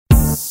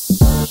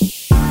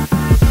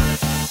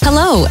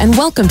Hello, and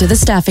welcome to The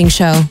Staffing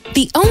Show,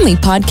 the only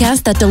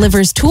podcast that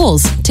delivers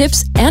tools,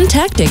 tips, and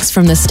tactics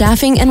from the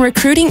staffing and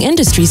recruiting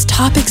industry's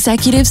top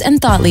executives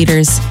and thought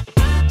leaders.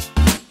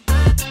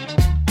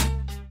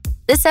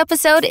 This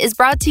episode is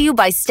brought to you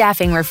by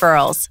Staffing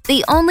Referrals,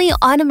 the only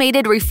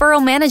automated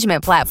referral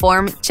management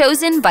platform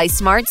chosen by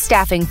smart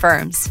staffing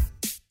firms.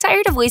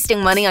 Tired of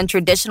wasting money on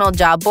traditional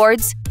job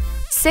boards?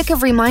 Sick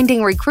of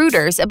reminding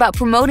recruiters about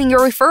promoting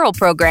your referral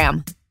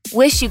program?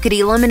 Wish you could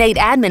eliminate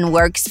admin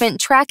work spent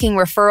tracking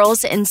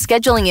referrals and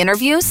scheduling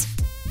interviews?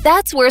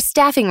 That's where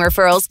Staffing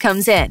Referrals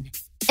comes in.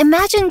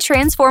 Imagine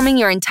transforming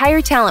your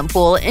entire talent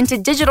pool into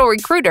digital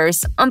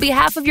recruiters on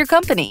behalf of your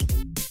company.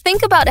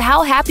 Think about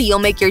how happy you'll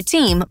make your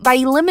team by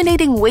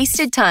eliminating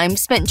wasted time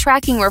spent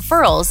tracking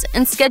referrals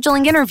and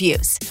scheduling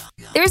interviews.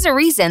 There's a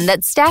reason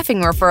that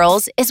Staffing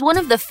Referrals is one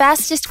of the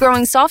fastest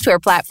growing software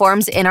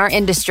platforms in our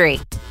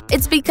industry.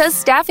 It's because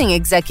staffing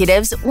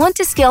executives want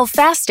to scale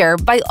faster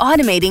by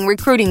automating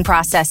recruiting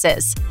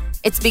processes.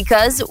 It's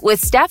because with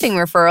Staffing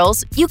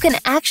Referrals, you can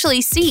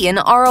actually see an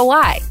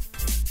ROI.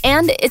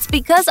 And it's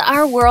because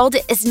our world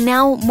is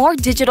now more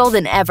digital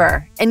than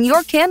ever, and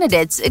your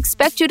candidates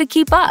expect you to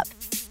keep up.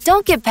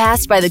 Don't get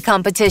passed by the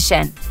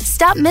competition.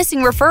 Stop missing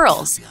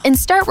referrals and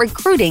start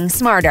recruiting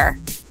smarter.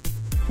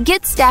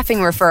 Get Staffing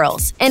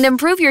Referrals and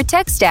improve your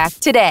tech stack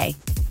today.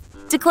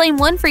 To claim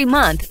one free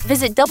month,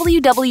 visit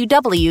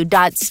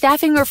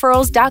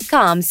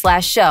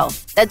www.staffingreferrals.com/show.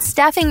 That's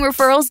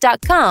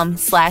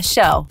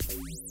staffingreferrals.com/show.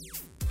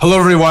 Hello,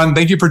 everyone.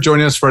 Thank you for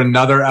joining us for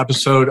another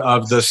episode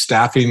of The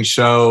Staffing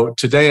Show.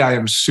 Today, I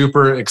am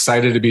super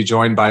excited to be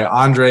joined by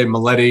Andre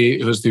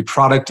Mileti, who is the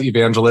product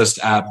evangelist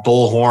at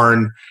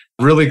Bullhorn.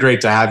 Really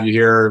great to have you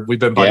here. We've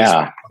been buddies for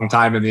a long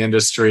time in the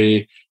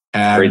industry.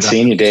 And great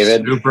seeing you,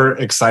 David. Super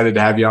excited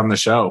to have you on the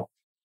show.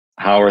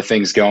 How are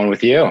things going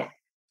with you?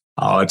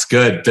 Oh, it's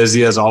good.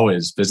 Busy as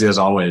always. Busy as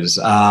always.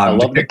 I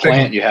love the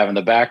plant you have in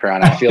the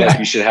background. I feel like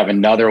you should have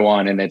another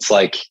one, and it's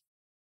like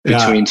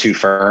between two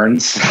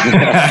ferns.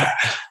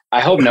 I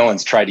hope no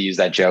one's tried to use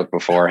that joke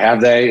before.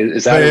 Have they?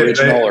 Is that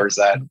original or is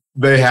that?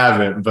 They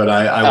haven't, but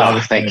I love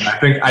it.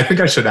 I think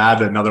I should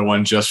add another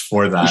one just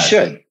for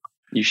that.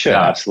 You should,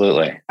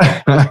 absolutely.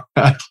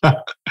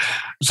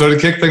 So to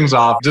kick things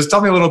off, just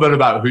tell me a little bit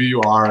about who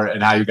you are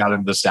and how you got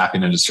into the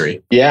staffing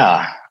industry.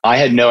 Yeah, I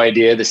had no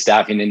idea the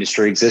staffing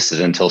industry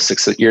existed until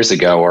 6 years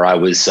ago, where I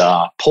was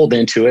pulled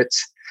into it.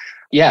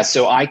 Yeah,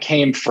 so I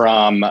came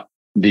from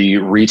the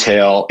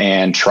retail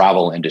and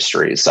travel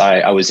industries.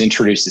 I was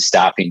introduced to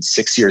staffing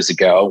 6 years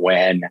ago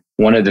when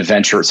one of the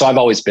ventures, so I've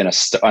always been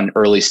an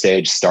early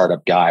stage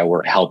startup guy.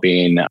 We're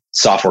helping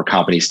software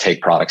companies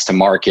take products to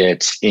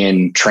market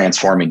in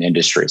transforming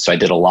industries. So I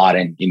did a lot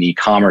in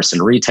e-commerce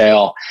and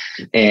retail,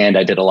 and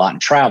I did a lot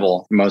in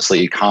travel, mostly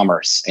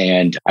e-commerce.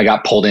 And I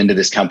got pulled into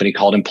this company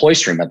called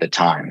EmployStream at the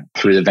time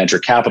through the venture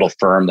capital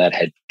firm that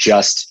had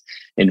just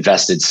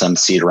invested some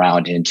seed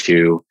round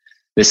into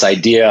this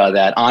idea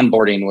that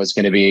onboarding was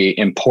going to be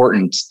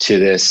important to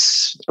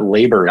this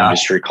labor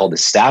industry called the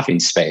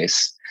staffing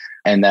space,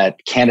 and that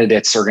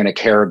candidates are going to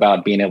care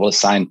about being able to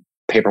sign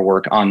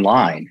paperwork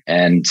online.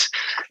 And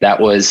that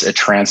was a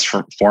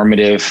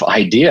transformative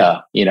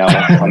idea,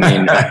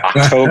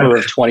 October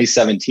of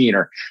 2017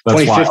 or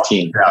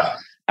 2015. Yeah.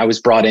 I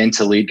was brought in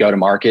to lead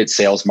go-to-market,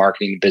 sales,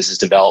 marketing, business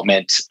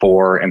development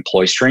for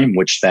EmployStream,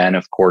 which then,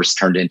 of course,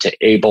 turned into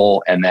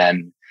Able, and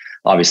then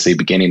obviously,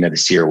 beginning of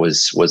this year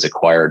was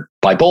acquired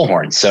by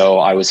Bullhorn. So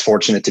I was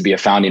fortunate to be a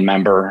founding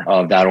member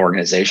of that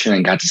organization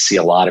and got to see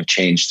a lot of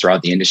change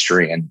throughout the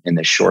industry in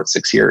this short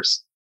 6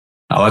 years.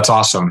 Oh, that's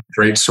awesome.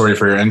 Great story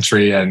for your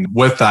entry. And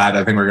with that,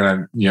 I think we're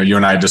going to, you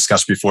and I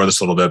discussed before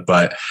this a little bit,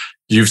 but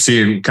you've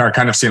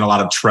kind of seen a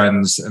lot of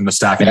trends in the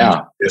staffing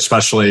industry,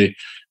 especially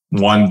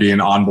one being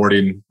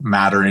onboarding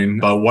mattering.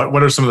 But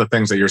what are some of the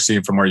things that you're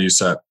seeing from where you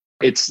sit?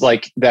 It's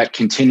like that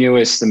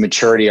the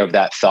maturity of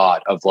that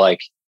thought of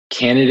like,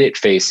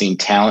 candidate-facing,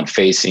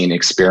 talent-facing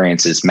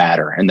experiences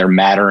matter, and they're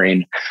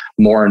mattering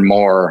more and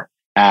more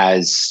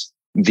as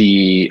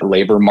the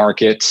labor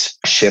market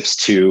shifts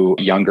to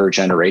younger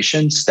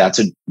generations. That's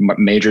a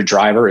major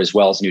driver, as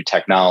well as new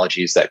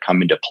technologies that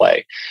come into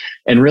play.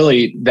 And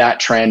really, that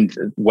trend,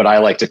 what I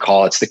like to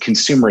call, it's the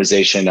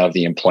consumerization of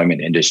the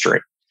employment industry.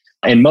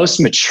 And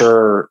most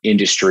mature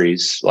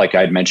industries, like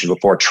I'd mentioned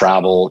before,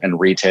 travel and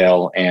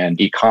retail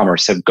and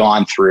e-commerce, have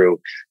gone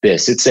through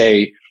this.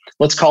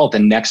 Let's call it the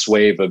next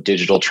wave of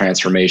digital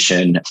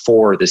transformation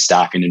for the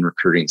staffing and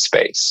recruiting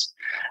space.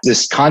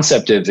 This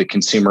concept of the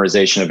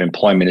consumerization of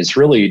employment is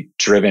really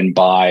driven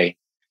by,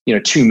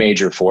 two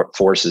major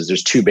forces.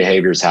 There's two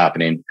behaviors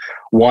happening.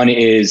 One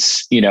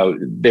is,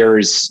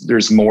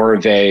 there's more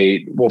of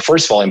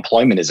first of all,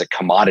 employment is a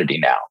commodity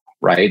now,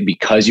 right?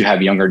 Because you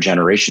have younger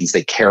generations,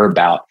 they care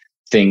about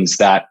things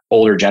that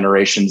older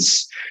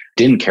generations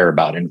didn't care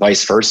about, and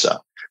vice versa.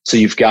 So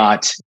you've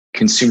got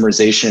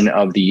consumerization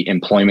of the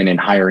employment and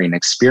hiring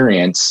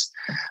experience.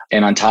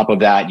 And on top of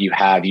that, you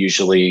have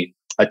usually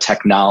a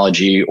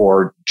technology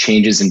or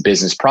changes in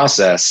business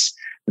process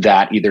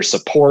that either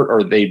support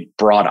or they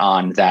brought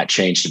on that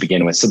change to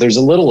begin with. So there's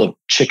a little of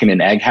chicken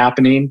and egg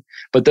happening,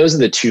 but those are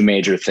the two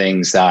major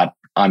things that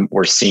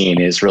we're seeing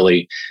is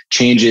really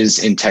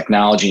changes in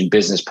technology and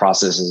business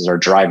processes are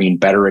driving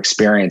better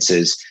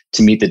experiences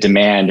to meet the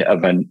demand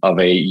of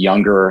a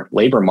younger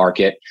labor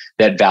market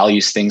that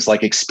values things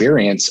like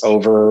experience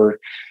over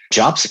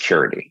job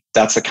security.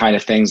 That's the kind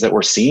of things that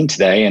we're seeing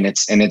today, and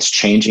it's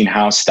changing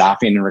how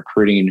staffing and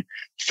recruiting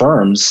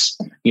firms,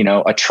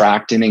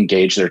 attract and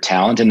engage their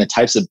talent and the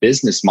types of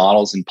business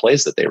models and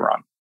plays that they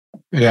run.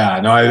 Yeah,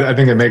 no, I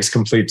think it makes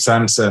complete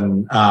sense.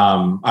 And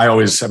my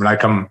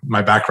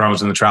background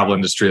was in the travel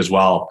industry as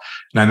well.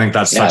 And I think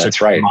that's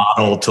such a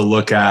model to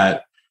look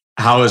at.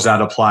 How does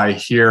that apply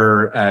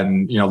here?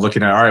 And,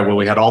 looking at, all right, well,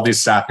 we had all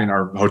these staffing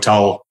or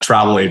hotel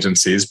travel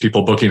agencies,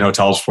 people booking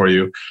hotels for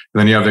you. And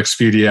then you have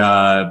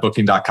Expedia,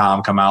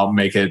 Booking.com come out and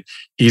make it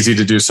easy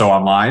to do so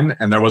online.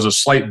 And there was a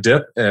slight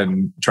dip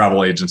in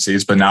travel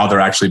agencies, but now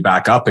they're actually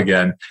back up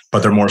again,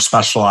 but they're more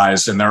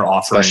specialized and they're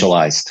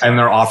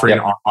offering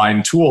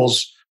online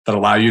tools that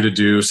allow you to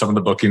do some of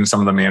the booking, some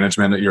of the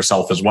management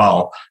yourself as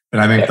well.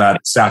 And I think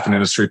that staffing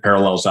industry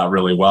parallels that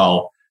really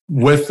well.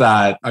 With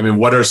that,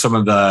 what are some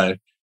of the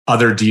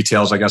other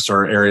details, I guess,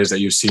 or areas that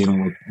you've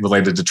seen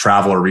related to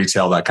travel or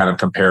retail that kind of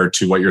compare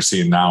to what you're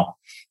seeing now?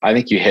 I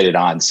think you hit it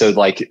on. So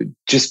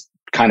just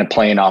kind of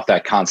playing off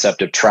that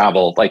concept of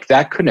travel,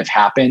 that couldn't have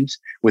happened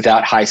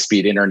without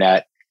high-speed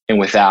internet and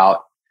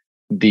without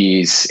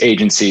these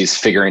agencies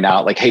figuring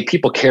out hey,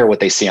 people care what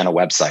they see on a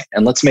website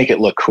and let's make it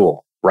look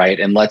cool, right?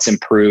 And let's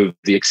improve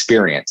the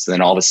experience. And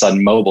then all of a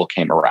sudden mobile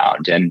came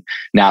around and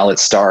now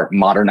let's start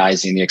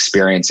modernizing the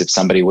experience if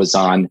somebody was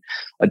on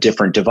a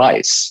different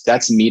device.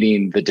 That's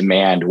meeting the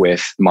demand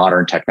with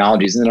modern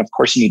technologies. And then of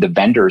course you need the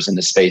vendors in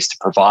the space to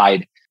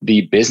provide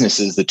the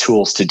businesses the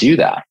tools to do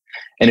that.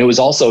 And it was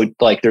also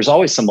there's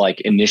always some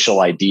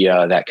initial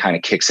idea that kind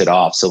of kicks it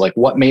off. So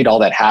what made all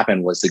that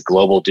happen was the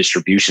global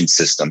distribution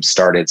system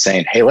started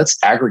saying, hey, let's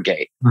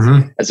aggregate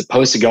as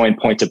opposed to going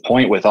point to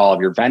point with all of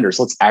your vendors.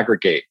 Let's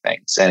aggregate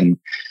things. And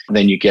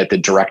then you get the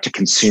direct to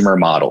consumer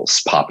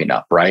models popping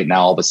up, right?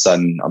 Now, all of a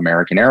sudden,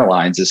 American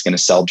Airlines is going to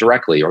sell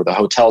directly, or the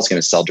hotel is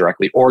going to sell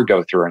directly or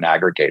go through an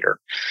aggregator.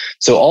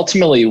 So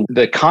ultimately,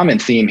 the common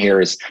theme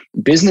here is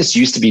business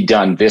used to be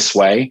done this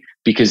way,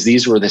 because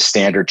these were the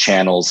standard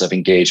channels of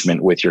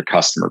engagement with your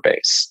customer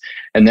base.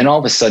 And then all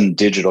of a sudden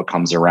digital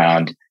comes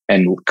around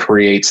and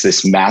creates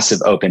this massive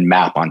open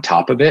map on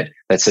top of it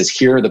that says,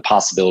 here are the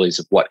possibilities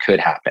of what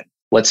could happen.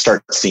 Let's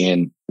start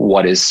seeing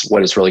what is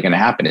really going to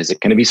happen. Is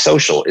it going to be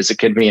social? Is it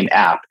going to be an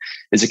app?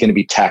 Is it going to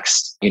be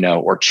text,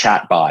 or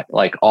chatbot?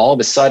 All of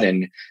a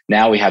sudden,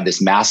 now we have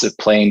this massive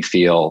playing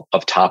field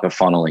of top of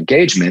funnel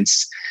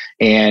engagements.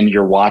 And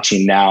you're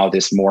watching now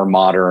this more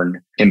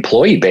modern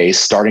employee base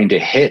starting to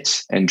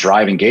hit and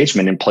drive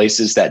engagement in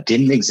places that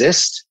didn't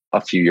exist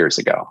a few years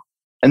ago.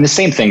 And the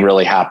same thing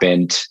really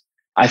happened.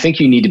 I think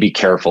you need to be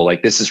careful.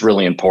 This is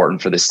really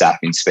important for the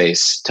staffing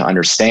space to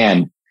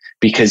understand,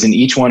 because in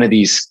each one of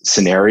these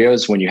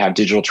scenarios, when you have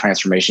digital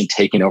transformation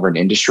taking over an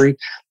industry,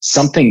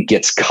 something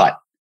gets cut.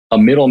 A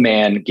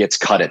middleman gets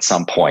cut at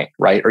some point,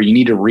 right? Or you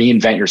need to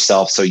reinvent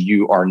yourself so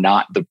you are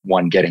not the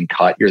one getting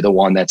cut. You're the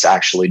one that's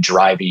actually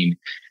driving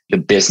the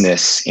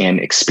business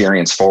and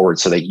experience forward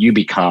so that you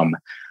become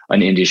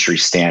an industry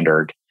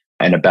standard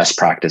and a best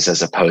practice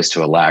as opposed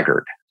to a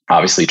laggard.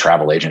 Obviously,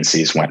 travel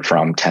agencies went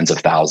from tens of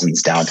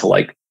thousands down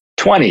to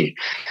 20,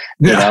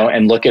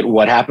 and look at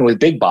what happened with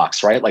big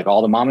box, right?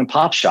 All the mom and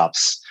pop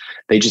shops,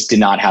 they just did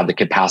not have the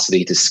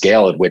capacity to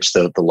scale at which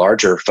the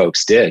larger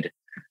folks did.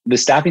 The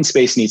staffing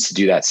space needs to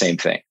do that same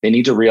thing. They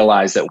need to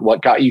realize that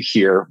what got you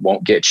here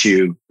won't get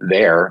you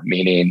there,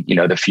 meaning,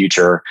 the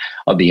future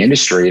of the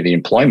industry, the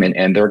employment,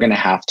 and they're going to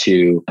have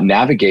to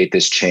navigate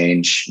this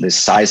change,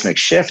 this seismic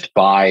shift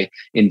by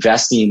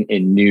investing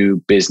in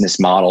new business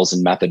models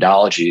and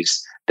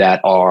methodologies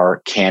that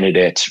are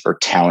candidate or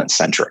talent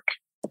centric.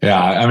 Yeah,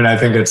 I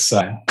think it's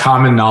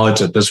common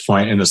knowledge at this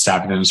point in the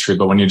staffing industry,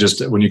 but when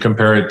you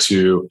compare it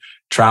to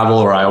travel,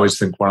 or I always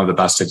think one of the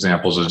best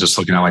examples is just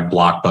looking at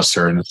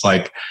Blockbuster, and it's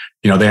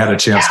they had a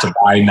chance to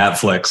buy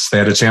Netflix, they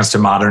had a chance to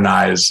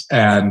modernize,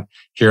 and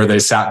here they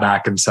sat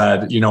back and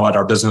said, you know what,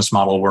 our business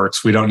model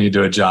works, we don't need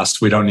to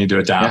adjust, we don't need to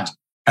adapt.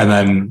 Yeah. And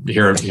then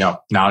here,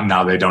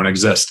 now they don't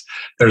exist.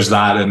 There's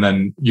that, and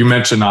then you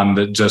mentioned on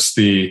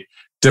the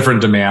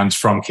different demands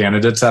from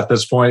candidates at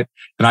this point.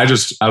 And I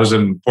was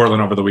in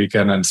Portland over the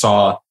weekend and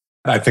saw,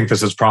 I think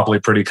this is probably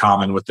pretty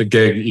common with the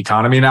gig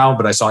economy now,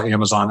 but I saw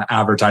Amazon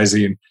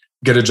advertising,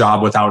 get a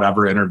job without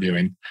ever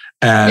interviewing.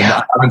 And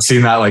I haven't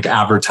seen that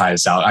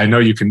advertised out. I know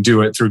you can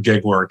do it through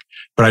gig work,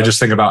 but I just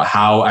think about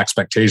how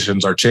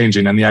expectations are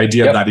changing. And the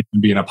idea of that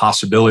even being a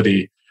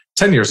possibility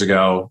 10 years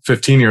ago,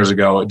 15 years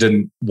ago,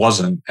 it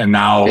wasn't. And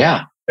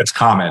now it's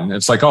common.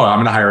 It's I'm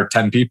going to hire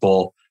 10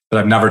 people that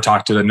I've never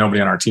talked to, that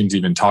nobody on our team's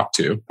even talked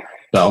to.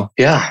 So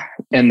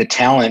and the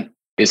talent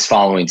is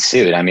following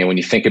suit. When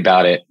you think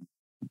about it,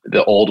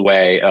 the old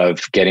way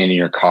of getting in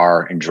your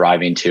car and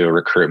driving to a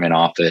recruitment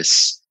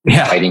office,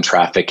 fighting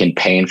traffic and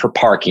paying for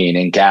parking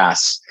and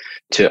gas,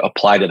 to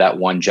apply to that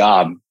one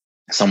job,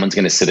 someone's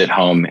going to sit at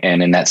home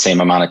and in that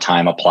same amount of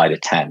time apply to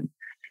 10.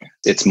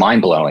 It's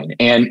mind blowing.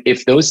 And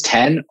if those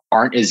 10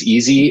 aren't as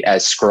easy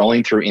as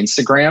scrolling through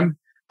Instagram,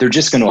 they're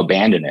just going to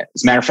abandon it.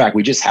 As a matter of fact,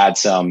 we just had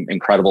some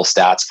incredible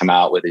stats come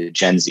out with a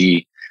Gen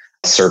Z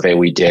survey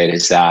we did,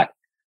 is that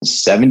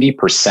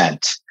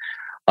 70%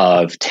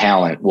 of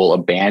talent will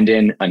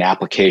abandon an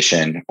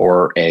application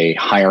or a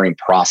hiring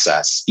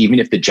process, even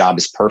if the job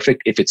is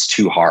perfect, if it's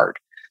too hard.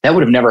 That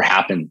would have never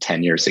happened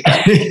 10 years ago.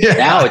 Yeah.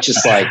 Now it's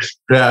just like,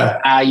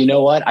 you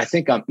know what? I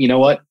think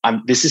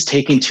this is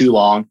taking too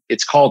long.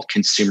 It's called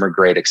consumer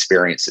grade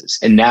experiences.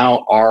 And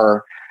now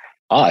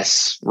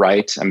us,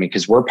 right? I mean,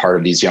 because we're part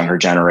of these younger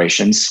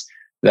generations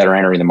that are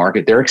entering the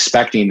market, they're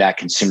expecting that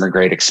consumer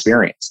grade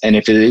experience. And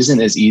if it isn't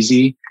as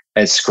easy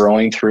as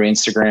scrolling through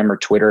Instagram or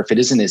Twitter, if it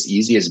isn't as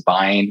easy as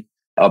buying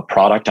a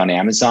product on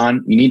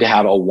Amazon, you need to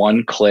have a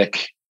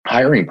one-click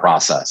hiring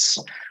process.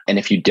 And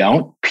if you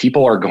don't,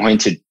 people are going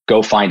to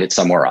go find it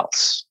somewhere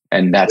else.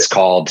 And that's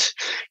called,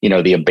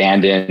 the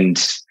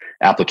abandoned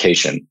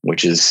application,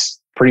 which is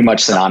pretty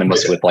much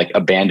synonymous with like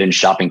abandoned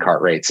shopping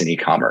cart rates in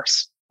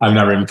e-commerce. I've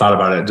never even thought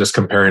about it, just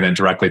comparing it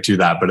directly to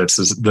that, but it's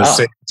the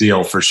same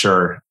deal for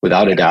sure.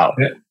 Without a doubt.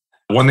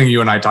 One thing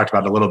you and I talked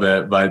about a little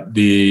bit, but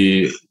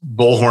the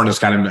Bullhorn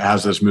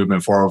has this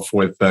movement forward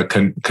with the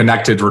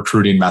connected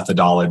recruiting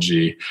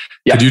methodology.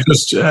 Yeah. Could you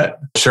just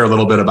share a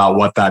little bit about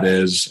what that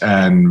is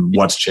and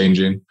what's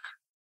changing?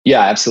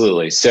 Yeah,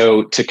 absolutely.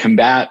 So to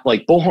combat,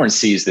 like Bullhorn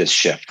sees this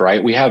shift,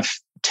 right? We have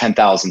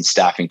 10,000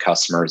 staffing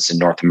customers in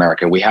North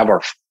America. We have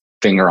our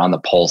finger on the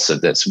pulse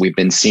of this. We've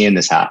been seeing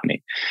this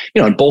happening.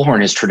 And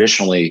Bullhorn has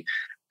traditionally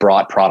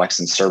brought products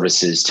and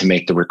services to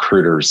make the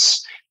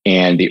recruiters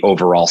and the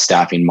overall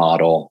staffing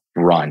model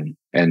run.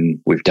 And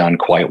we've done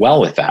quite well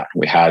with that.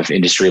 We have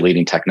industry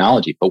leading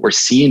technology, but we're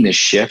seeing this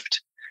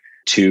shift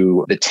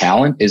to the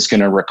talent is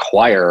going to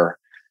require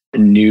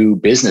new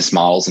business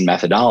models and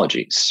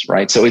methodologies,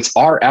 right? So it's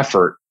our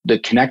effort, the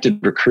connected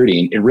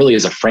recruiting, it really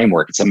is a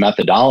framework. It's a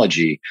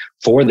methodology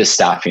for the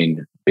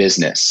staffing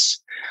business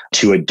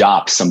to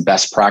adopt some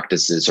best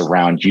practices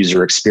around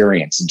user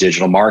experience,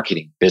 digital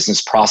marketing, business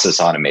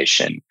process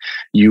automation,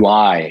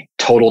 UI,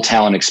 total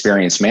talent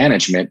experience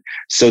management,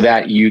 so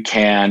that you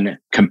can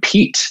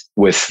compete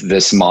with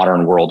this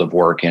modern world of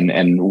work and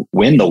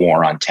win the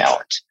war on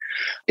talent.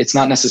 It's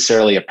not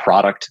necessarily a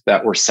product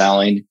that we're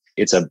selling.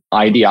 It's an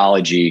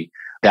ideology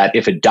that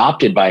if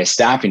adopted by a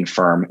staffing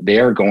firm,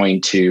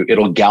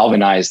 it'll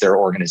galvanize their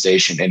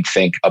organization and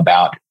think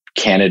about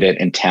candidate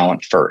and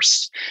talent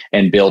first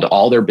and build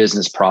all their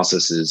business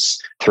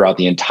processes throughout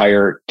the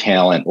entire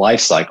talent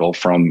lifecycle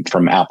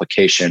from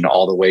application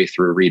all the way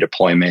through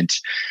redeployment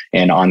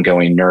and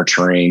ongoing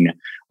nurturing,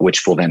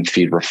 which will then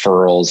feed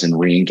referrals and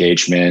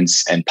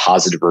re-engagements and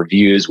positive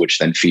reviews, which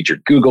then feed your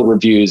Google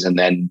reviews. And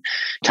then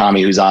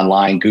Tommy, who's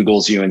online,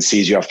 Googles you and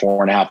sees you have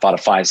 4.5 out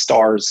of 5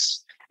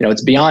 stars.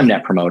 It's beyond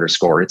net promoter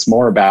score. It's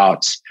more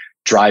about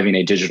driving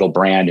a digital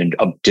brand and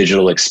a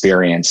digital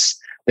experience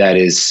that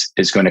is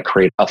going to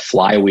create a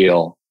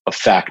flywheel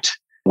effect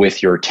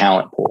with your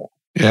talent pool.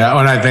 Yeah.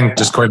 And I think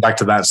just going back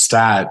to that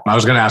stat, I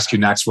was going to ask you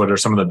next, what are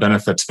some of the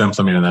benefits of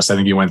implementing this? I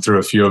think you went through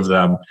a few of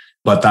them,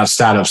 but that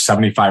stat of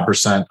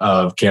 75%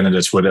 of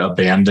candidates would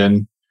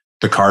abandon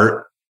the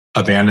cart,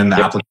 abandon the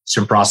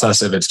application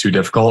process if it's too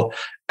difficult.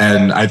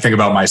 And I think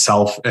about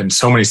myself in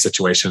so many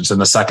situations. And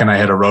the second I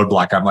hit a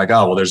roadblock, I'm like,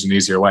 oh, well, there's an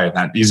easier way. And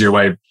that easier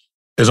way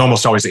is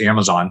almost always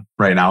Amazon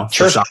right now.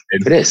 Sure,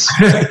 it is.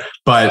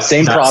 But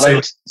same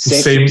product,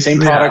 same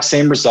product,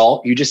 same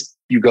result.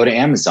 You go to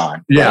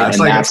Amazon. Yeah,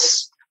 right?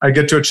 it's I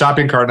get to a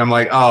shopping cart and I'm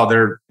like,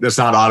 oh, it's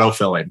not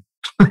autofilling.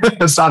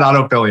 It's not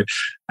autofilling.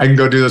 I can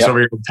go do this over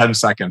here in 10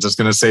 seconds. It's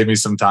going to save me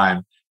some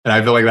time. And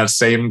I feel like that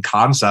same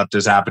concept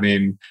is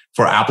happening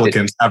for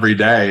applicants every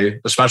day,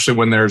 especially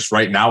when there's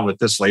right now with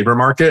this labor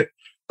market.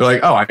 They're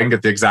like, oh, I can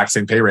get the exact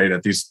same pay rate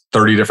at these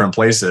 30 different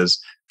places.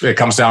 It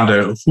comes down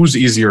to who's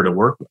easier to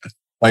work with.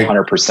 Like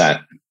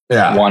 100%.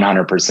 Yeah.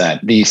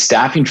 100%. The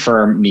staffing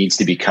firm needs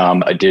to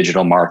become a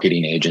digital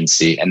marketing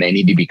agency and they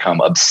need to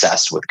become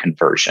obsessed with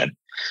conversion.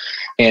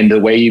 And the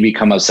way you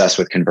become obsessed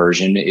with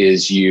conversion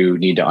is you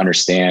need to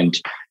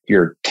understand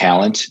your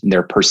talent and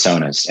their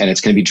personas. And it's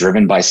going to be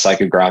driven by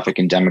psychographic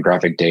and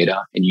demographic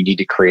data. And you need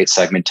to create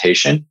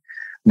segmentation. And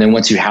then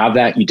once you have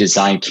that, you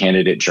design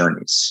candidate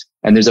journeys.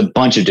 And there's a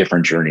bunch of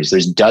different journeys.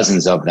 There's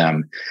dozens of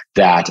them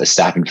that a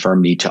staffing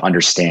firm need to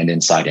understand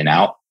inside and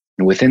out.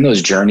 And within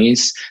those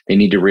journeys, they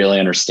need to really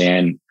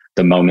understand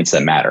the moments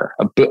that matter.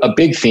 A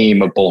big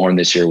theme of Bullhorn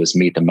this year was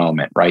meet the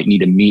moment, right? You need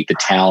to meet the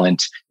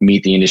talent,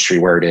 meet the industry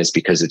where it is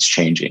because it's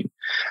changing.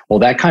 Well,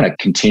 that kind of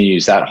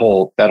continues, that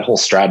whole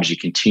strategy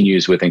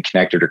continues within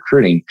connected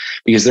recruiting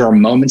because there are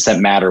moments that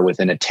matter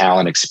within a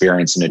talent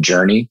experience and a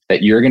journey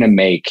that you're going to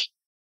make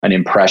an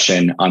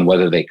impression on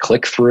whether they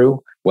click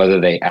through, whether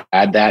they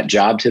add that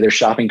job to their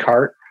shopping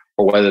cart,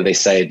 or whether they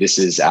say this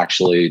is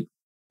actually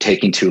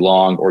taking too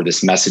long, or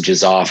this message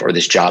is off, or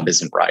this job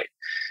isn't right.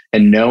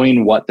 And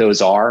knowing what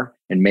those are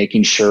and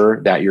making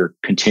sure that you're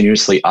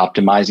continuously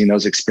optimizing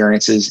those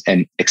experiences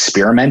and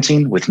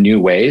experimenting with new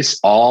ways,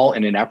 all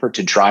in an effort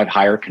to drive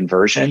higher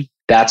conversion.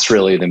 That's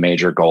really the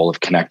major goal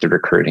of connected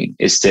recruiting,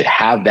 is to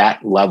have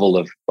that level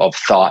of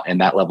thought and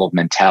that level of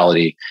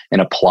mentality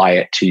and apply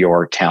it to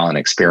your talent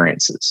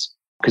experiences.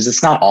 Because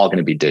it's not all going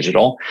to be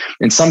digital.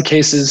 In some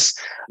cases,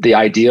 the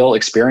ideal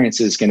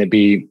experience is going to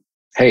be,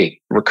 hey,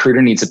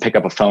 recruiter needs to pick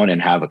up a phone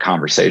and have a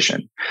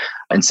conversation.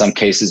 In some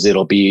cases,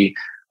 it'll be,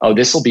 oh,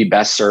 this will be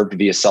best served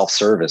via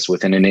self-service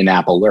within an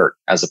in-app alert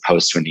as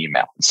opposed to an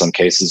email. In some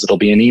cases, it'll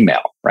be an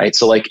email, right?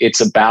 So like it's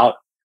about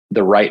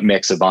the right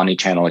mix of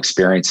omnichannel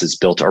experiences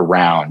built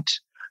around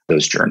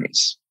those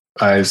journeys.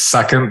 I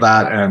second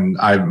that. And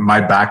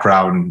my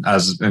background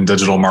as in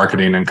digital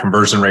marketing and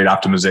conversion rate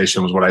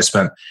optimization was what I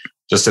spent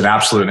just an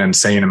absolute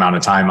insane amount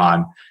of time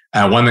on.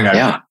 And one thing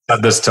I've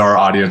said this to our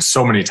audience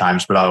so many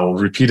times, but I will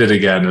repeat it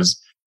again,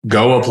 is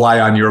go apply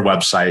on your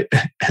website.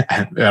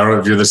 I don't know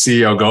if you're the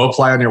CEO, go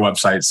apply on your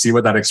website, see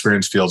what that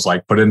experience feels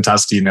like, put in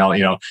test email,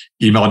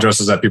 email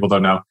addresses that people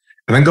don't know,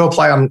 and then go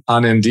apply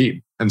on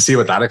Indeed and see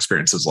what that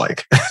experience is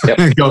like.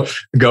 Yep.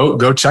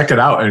 go check it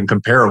out and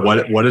compare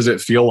what does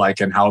it feel like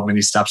and how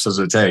many steps does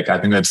it take. I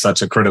think that's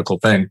such a critical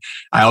thing.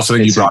 I also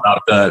think you brought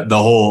out the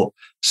whole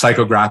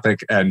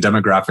psychographic and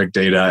demographic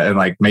data and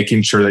like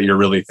making sure that you're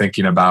really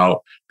thinking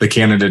about the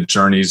candidate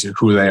journeys,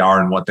 who they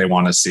are and what they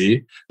want to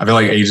see. I feel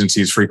like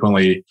agencies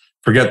frequently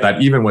forget that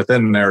even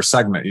within their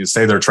segment, you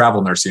say they're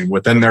travel nursing,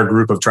 within their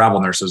group of travel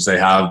nurses, they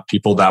have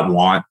people that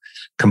want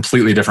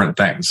completely different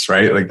things,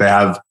 right? Like they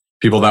have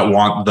people that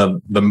want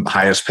the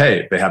highest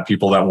pay. They have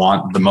people that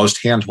want the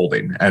most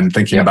hand-holding, and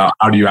thinking about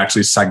how do you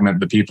actually segment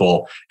the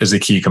people is a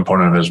key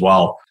component as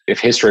well. If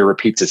history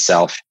repeats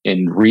itself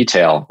in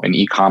retail and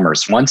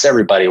e-commerce, once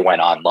everybody went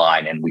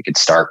online and we could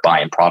start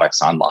buying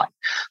products online,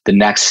 the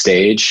next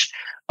stage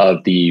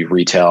of the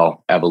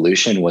retail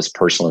evolution was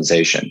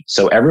personalization.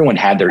 So everyone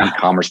had their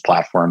e-commerce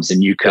platforms,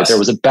 and there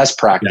was a best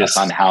practice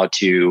on how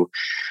to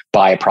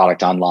buy a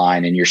product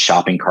online and your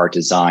shopping cart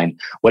design.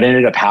 What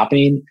ended up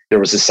happening, there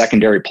was a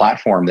secondary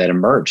platform that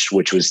emerged,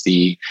 which was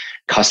the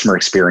customer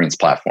experience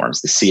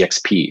platforms, the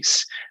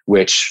CXPs,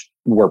 which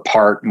were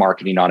part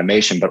marketing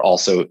automation, but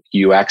also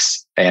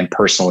UX and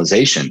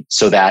personalization,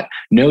 so that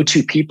no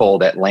two people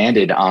that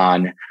landed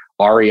on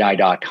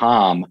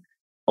rei.com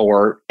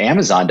or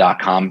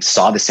amazon.com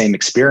saw the same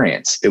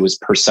experience. It was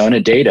persona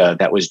data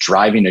that was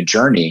driving a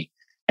journey.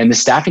 And the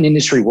staffing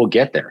industry will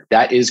get there.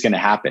 That is going to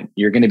happen.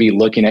 You're going to be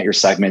looking at your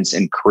segments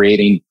and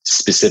creating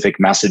specific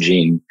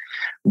messaging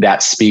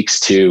that speaks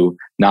to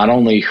not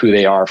only who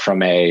they are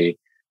from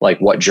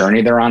what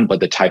journey they're on, but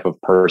the type of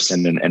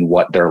person and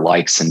what their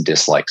likes and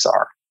dislikes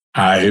are.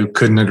 I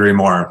couldn't agree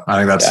more. I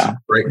think that's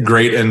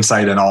great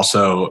insight. And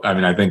also,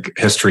 I think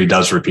history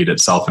does repeat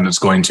itself, and it's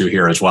going to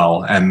here as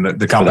well. And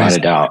the companies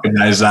that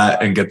recognize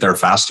that and get there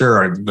faster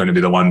are going to be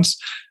the ones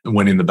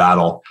winning the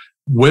battle.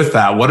 With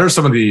that, what are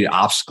some of the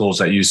obstacles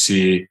that you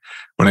see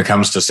when it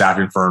comes to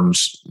staffing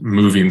firms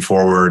moving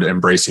forward,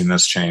 embracing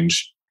this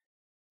change?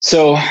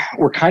 So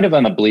we're kind of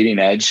on the bleeding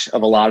edge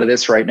of a lot of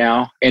this right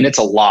now, and it's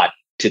a lot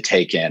to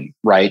take in,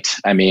 right?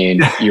 I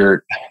mean,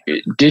 your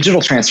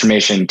digital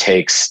transformation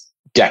takes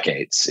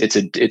decades. It's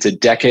a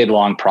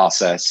decade-long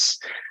process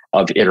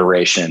of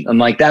iteration.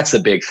 And that's the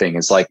big thing,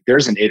 is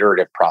there's an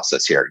iterative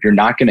process here. You're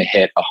not going to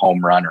hit a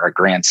home run or a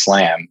grand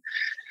slam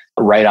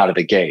right out of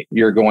the gate.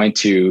 You're going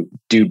to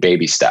do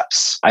baby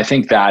steps. I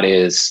think that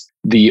is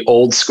the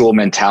old school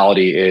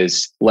mentality,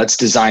 is let's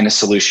design a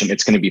solution.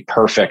 It's going to be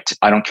perfect.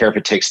 I don't care if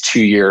it takes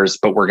 2 years,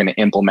 but we're going to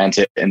implement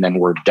it and then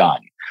we're done.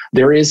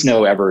 There is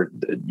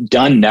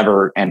done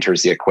never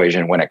enters the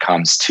equation when it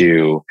comes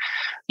to,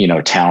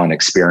 talent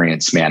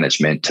experience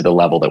management to the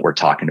level that we're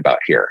talking about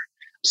here.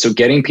 So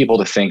getting people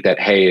to think that,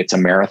 hey, it's a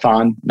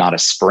marathon, not a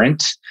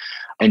sprint,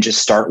 and just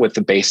start with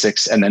the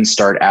basics and then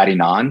start adding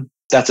on.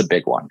 That's a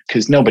big one,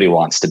 because nobody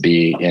wants to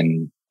be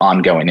in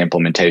ongoing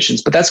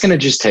implementations, but that's going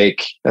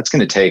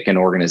to take an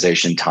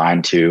organization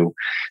time to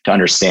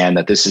understand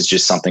that this is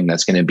just something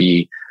it's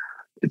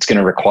going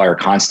to require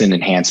constant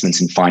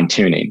enhancements and fine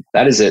tuning.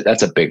 That's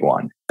a big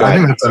one. I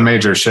think that's a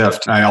major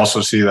shift. I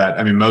also see that.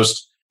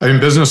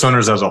 Business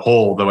owners as a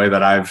whole, the way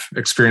that I've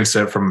experienced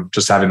it from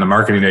just having the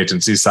marketing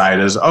agency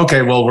side is,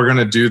 okay, well, we're going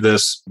to do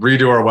this,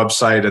 redo our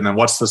website. And then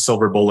what's the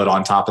silver bullet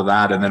on top of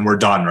that? And then we're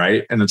done,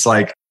 right? And it's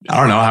I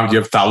don't know, how do you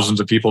have thousands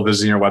of people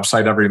visiting your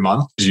website every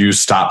month? Do you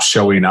stop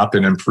showing up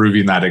and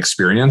improving that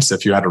experience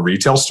if you had a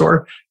retail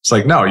store? It's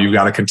no, you've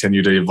got to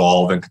continue to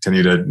evolve and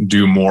continue to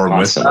do more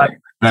Constantly. With that.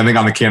 And I think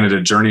on the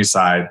candidate journey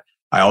side,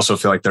 I also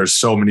feel like there's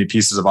so many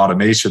pieces of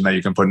automation that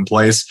you can put in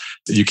place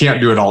that you can't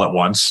do it all at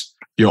once.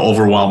 You'll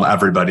overwhelm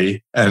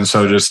everybody. And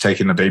so just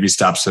taking the baby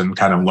steps and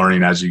kind of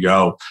learning as you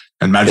go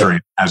and measuring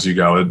as you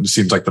go, it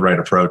seems like the right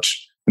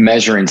approach.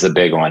 Measuring's the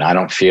big one. I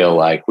don't feel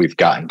like we've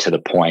gotten to the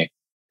point,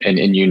 and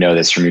you know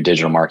this from your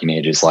digital marketing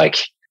ages,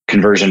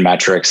 conversion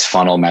metrics,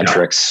 funnel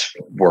metrics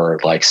were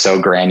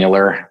so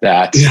granular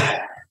that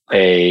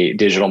a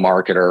digital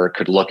marketer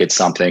could look at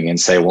something and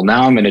say, well,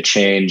 now I'm going to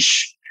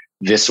change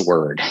this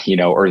word,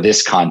 or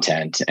this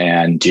content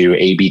and do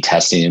A/B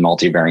testing and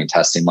multivariate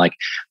testing. Like,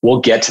 we'll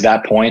get to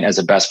that point as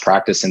a best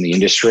practice in the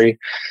industry.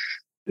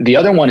 The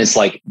other one is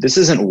like, this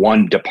isn't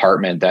one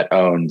department that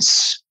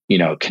owns,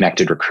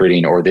 connected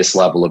recruiting or this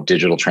level of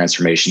digital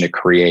transformation to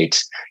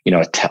create,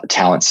 a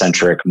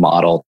talent-centric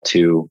model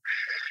to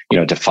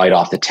fight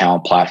off the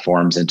talent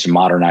platforms and to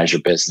modernize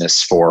your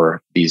business for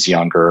these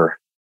younger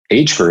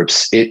age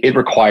groups. It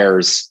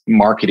requires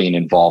marketing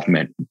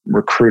involvement,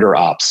 recruiter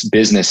ops,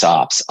 business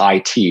ops,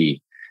 IT,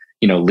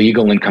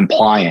 legal and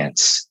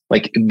compliance.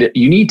 Like,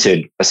 you need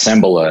to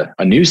assemble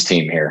a news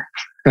team here.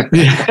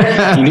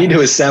 You need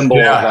to assemble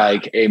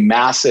like a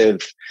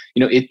massive,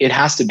 it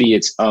has to be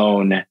its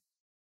own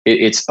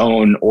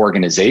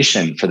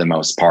organization for the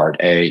most part,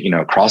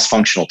 a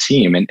cross-functional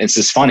team. And it's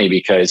just funny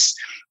because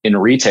in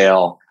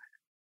retail,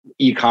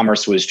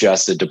 e-commerce was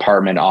just a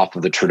department off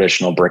of the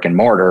traditional brick and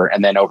mortar.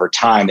 And then over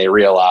time, they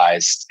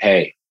realized,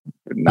 hey,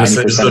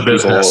 90% of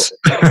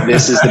people,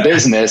 this is the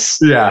business.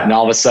 Yeah. And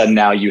all of a sudden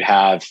now you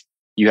have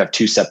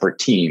two separate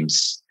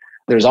teams.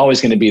 There's always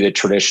going to be the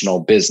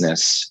traditional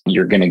business.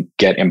 You're going to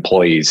get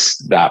employees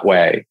that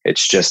way.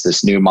 It's just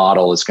this new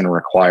model is going to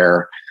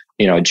require,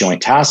 a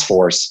joint task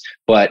force,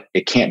 but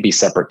it can't be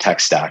separate tech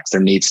stacks.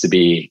 You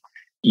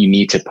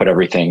need to put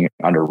everything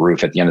under a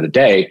roof at the end of the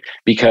day,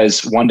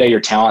 because one day your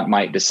talent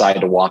might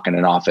decide to walk in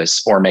an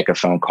office or make a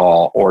phone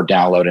call or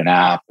download an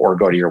app or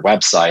go to your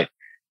website.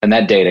 And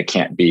that data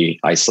can't be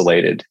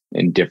isolated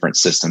in different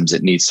systems.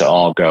 It needs to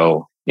all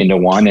go into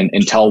one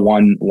and tell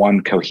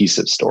one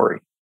cohesive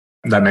story.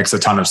 That makes a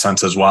ton of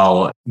sense as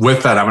well.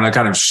 With that, I'm going to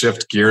kind of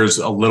shift gears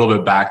a little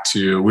bit back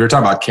to, we were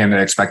talking about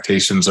candidate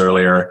expectations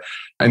earlier,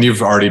 and we've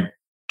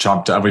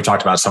talked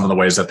about some of the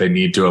ways that they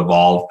need to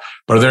evolve.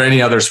 But are there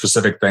any other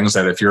specific things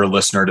that if you're a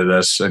listener to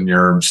this and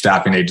you're a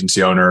staffing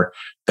agency owner,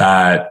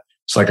 that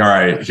it's like, all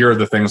right, here are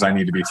the things I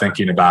need to be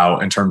thinking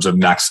about in terms of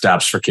next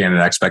steps for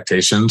candidate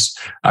expectations?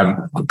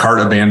 Cart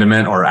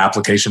abandonment or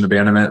application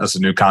abandonment, that's a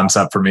new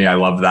concept for me. I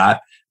love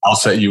that.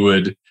 Else that you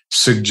would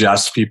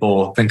suggest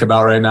people think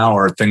about right now,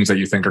 or things that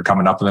you think are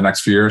coming up in the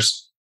next few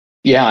years?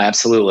 Yeah,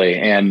 absolutely.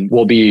 And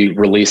we'll be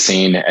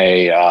releasing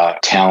a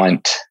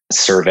talent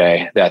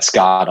survey that's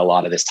got a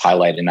lot of this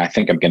highlighted. And I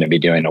think I'm going to be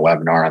doing a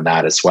webinar on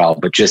that as well.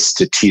 But just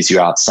to tease you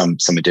out some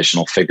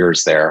additional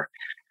figures there.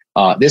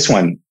 This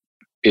one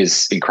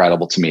is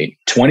incredible to me.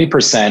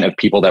 20% of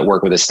people that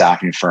work with a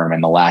staffing firm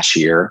in the last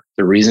year,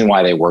 the reason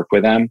why they work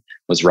with them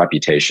was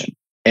reputation.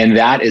 And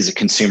that is a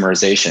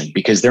consumerization,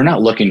 because they're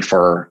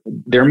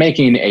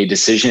making a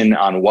decision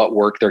on what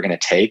work they're going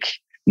to take,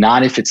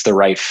 not if it's the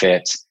right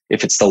fit,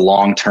 if it's the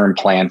long-term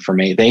plan for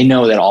me. They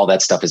know that all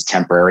that stuff is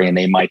temporary and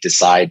they might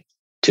decide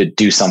to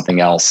do something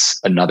else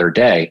another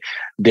day.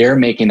 They're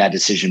making that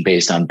decision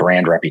based on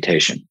brand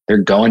reputation. They're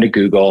going to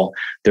Google,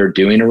 they're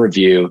doing a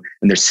review,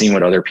 and they're seeing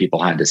what other people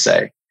had to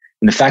say.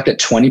 And the fact that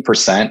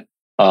 20%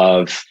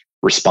 of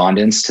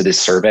respondents to this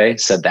survey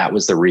said that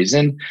was the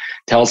reason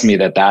tells me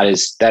that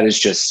is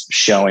just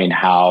showing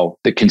how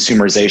the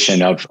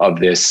consumerization of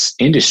this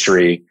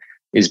industry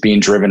is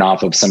being driven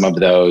off of some of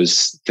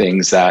those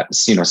things that,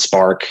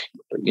 spark,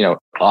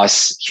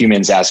 us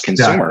humans as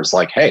consumers. Yeah.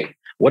 Like, hey,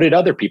 what did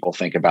other people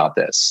think about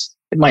this?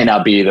 It might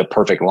not be the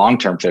perfect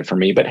long-term fit for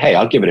me, but hey,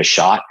 I'll give it a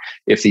shot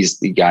if these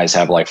guys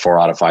have like 4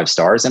 out of 5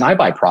 stars, and I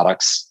buy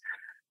products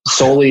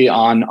solely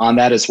on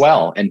that as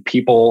well. And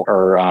people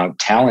or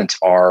talent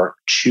are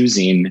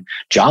choosing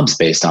jobs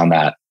based on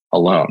that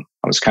alone.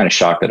 I was kind of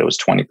shocked that it was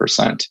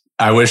 20%.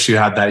 I wish you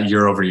had that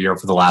year over year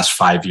for the last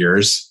 5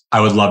 years. I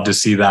would love to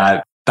see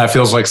that. That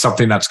feels like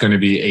something that's going to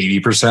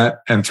be 80%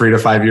 in 3 to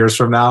 5 years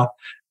from now.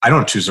 I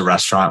don't choose a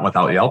restaurant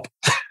without Yelp.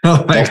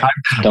 Don't do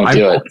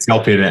it.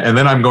 Yelping it. And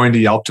then I'm going to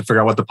Yelp to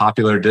figure out what the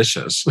popular dish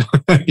is.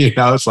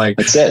 It's like,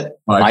 that's it.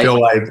 I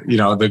feel like,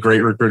 the great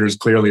recruiters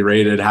clearly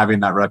rated, having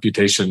that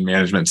reputation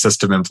management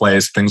system in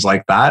place, things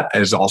like that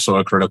is also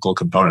a critical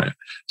component.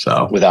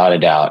 So without a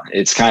doubt,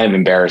 it's kind of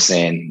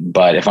embarrassing,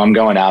 but if I'm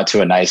going out to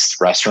a nice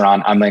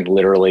restaurant, I'm like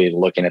literally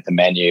looking at the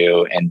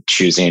menu and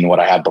choosing what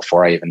I have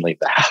before I even leave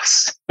the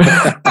house.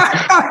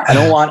 I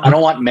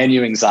don't want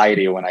menu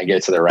anxiety when I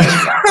get to the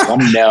restaurant. I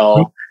want to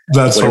know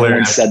that's what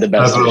everyone said the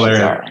best dishes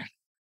are.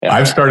 Yeah.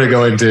 I've started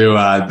going to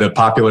the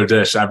popular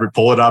dish. I would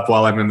pull it up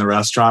while I'm in the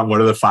restaurant. What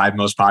are the 5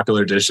 most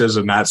popular dishes?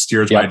 And that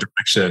steers my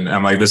direction.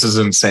 I'm like, this is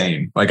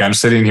insane. Like, I'm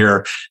sitting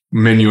here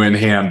menu in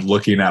hand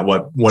looking at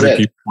what do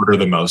people order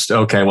the most.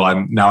 Okay, well,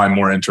 I'm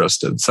more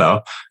interested.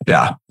 So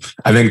yeah,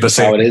 I think the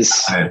same. How it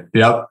is.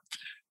 Yep.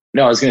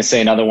 No, I was going to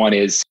say another one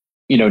is,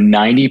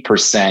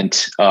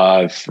 90%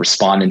 of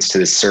respondents to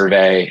this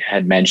survey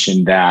had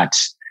mentioned that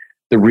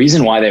the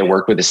reason why they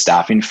work with a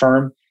staffing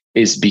firm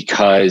is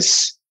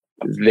because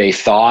they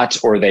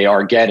thought or they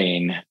are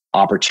getting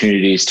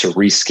opportunities to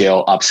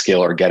reskill, upskill,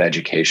 or get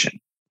education.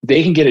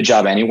 They can get a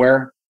job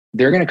anywhere.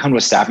 They're going to come to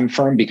a staffing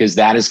firm because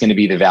that is going to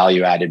be the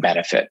value added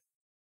benefit,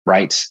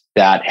 right?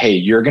 That, hey,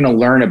 you're going to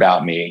learn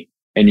about me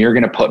and you're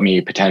going to put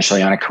me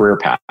potentially on a career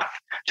path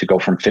to go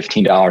from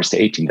 $15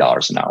 to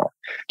 $18 an hour,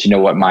 to know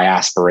what my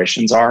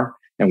aspirations are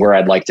and where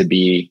I'd like to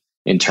be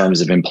in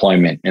terms of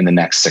employment in the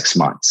next 6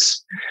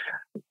 months.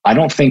 I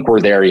don't think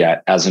we're there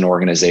yet as an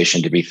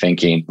organization to be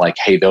thinking like,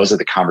 hey, those are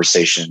the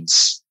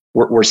conversations.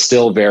 We're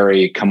still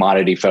very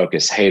commodity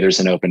focused. Hey, there's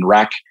an open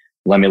rec.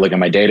 Let me look at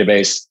my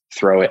database,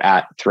 throw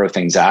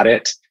things at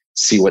it,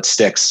 see what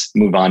sticks,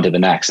 move on to the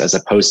next, as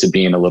opposed to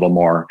being a little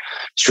more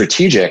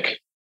strategic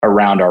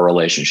around our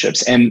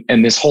relationships. And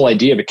this whole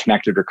idea of a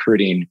connected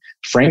recruiting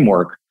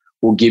framework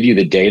will give you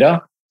the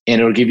data and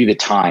it'll give you the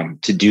time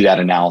to do that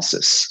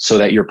analysis so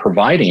that you're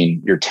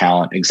providing your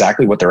talent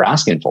exactly what they're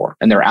asking for.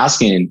 And they're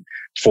asking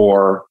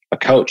for a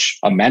coach,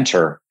 a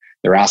mentor.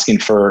 They're asking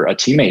for a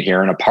teammate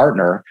here and a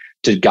partner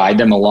to guide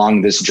them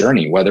along this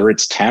journey, whether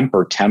it's temp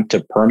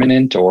to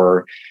permanent,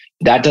 or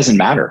that doesn't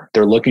matter.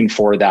 They're looking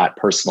for that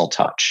personal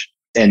touch.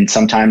 And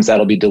sometimes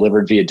that'll be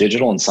delivered via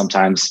digital, and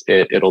sometimes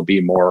it'll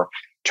be more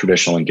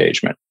traditional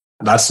engagement.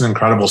 That's an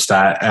incredible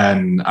stat.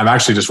 And I'm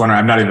actually just wondering,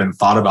 I've not even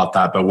thought about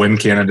that, but when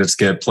candidates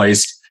get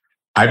placed,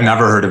 I've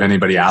never heard of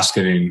anybody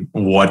asking,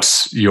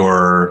 what's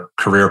your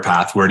career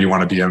path? Where do you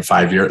want to be in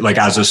 5 years? Like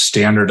as a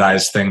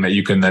standardized thing that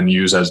you can then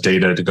use as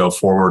data to go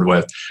forward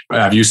with.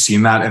 Have you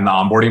seen that in the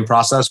onboarding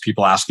process?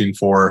 People asking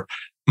for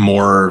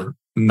more,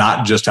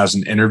 not just as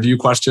an interview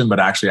question, but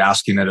actually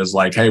asking it as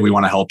like, hey, we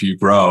want to help you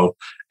grow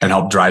and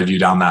help drive you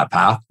down that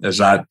path. Is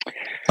that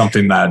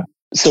something that...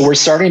 So we're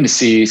starting to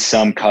see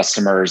some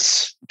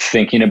customers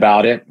thinking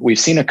about it. We've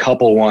seen a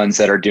couple ones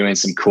that are doing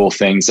some cool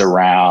things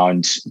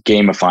around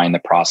gamifying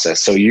the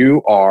process. So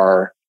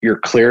you're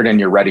cleared and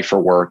you're ready for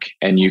work,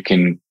 and you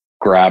can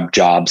grab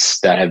jobs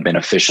that have been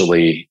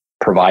officially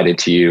provided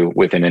to you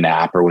within an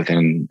app or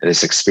within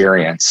this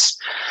experience.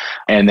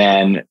 And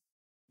then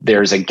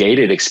there's a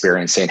gated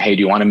experience saying, hey,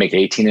 do you want to make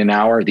 18 an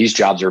hour? These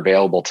jobs are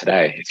available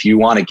today. If you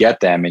want to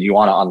get them and you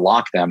want to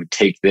unlock them,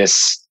 take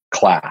this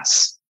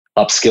class.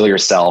 Upskill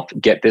yourself,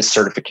 get this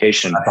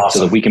certification so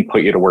that we can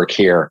put you to work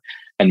here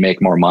and make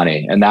more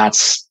money. And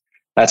that's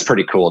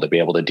pretty cool to be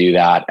able to do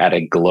that at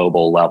a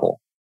global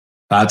level.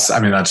 That's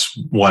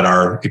what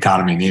our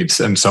economy needs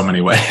in so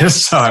many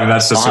ways. So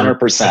that's just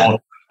 100%.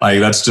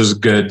 Like that's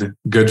just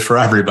good for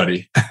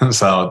everybody.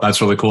 So that's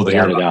really cool to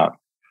hear about.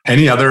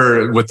 Any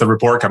other, with the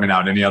report coming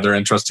out, any other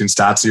interesting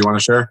stats you want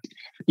to share?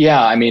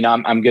 Yeah,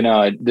 I'm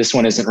gonna, this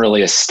one isn't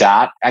really a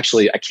stat.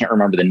 Actually, I can't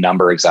remember the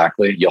number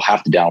exactly. You'll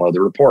have to download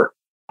the report.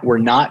 We're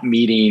not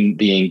meeting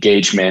the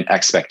engagement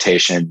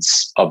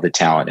expectations of the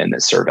talent in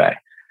this survey.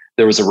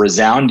 There was a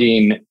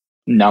resounding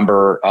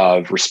number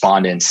of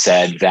respondents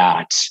said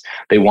that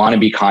they want to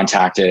be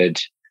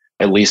contacted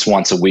at least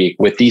once a week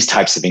with these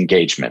types of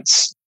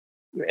engagements.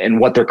 And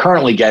what they're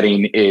currently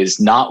getting is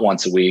not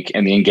once a week,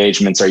 and the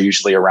engagements are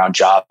usually around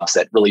jobs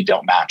that really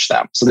don't match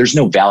them. So there's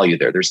no value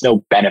there. There's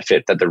no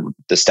benefit that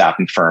the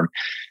staffing firm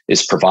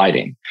is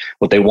providing.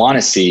 What they want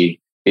to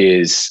see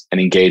is an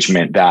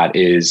engagement that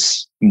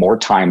is more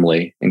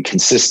timely and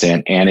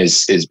consistent and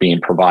is being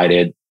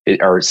provided,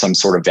 or some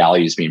sort of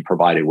value is being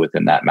provided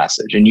within that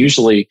message. And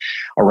usually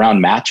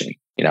around matching,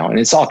 and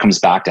it all comes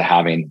back to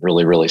having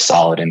really, really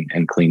solid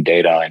and clean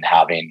data, and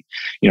having,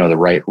 the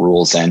right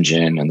rules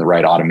engine and the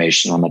right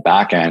automation on the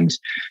back end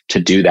to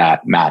do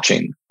that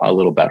matching a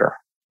little better.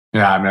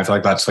 Yeah, I feel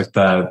like that's like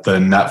the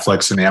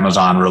Netflix and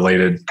Amazon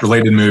related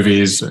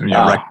movies,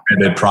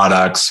 recommended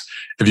products.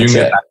 If you can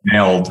get that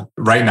nailed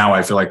right now,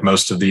 I feel like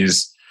most of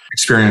these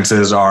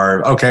experiences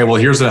are, okay, well,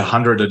 here's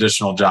 100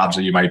 additional jobs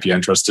that you might be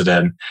interested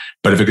in.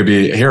 But if it could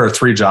be, here are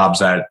 3 jobs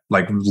that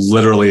like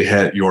literally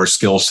hit your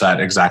skill set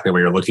exactly what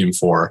you're looking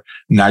for.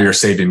 Now you're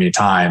saving me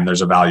time.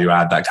 There's a value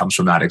add that comes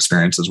from that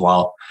experience as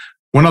well.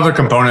 One other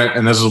component,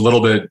 and this is a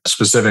little bit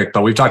specific,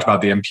 but we've talked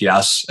about the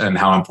NPS and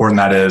how important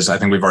that is. I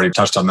think we've already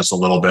touched on this a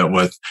little bit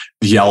with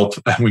Yelp.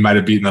 We might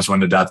have beaten this one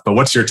to death, but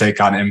what's your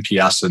take on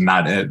NPS and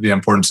that, the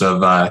importance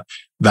of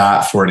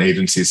that for an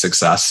agency's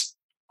success?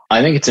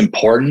 I think it's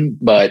important,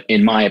 but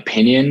in my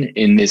opinion,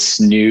 in this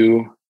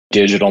new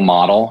digital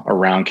model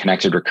around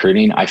connected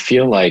recruiting, I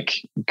feel like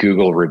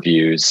Google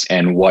reviews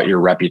and what your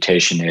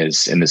reputation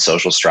is in the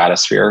social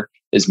stratosphere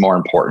is more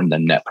important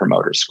than Net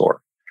Promoter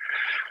Score.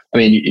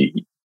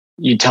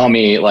 You tell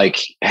me like,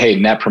 hey,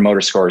 Net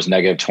Promoter Score is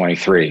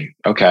 -23.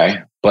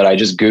 Okay. But I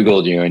just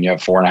Googled you and you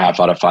have 4.5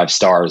 out of 5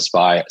 stars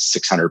by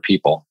 600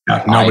 people.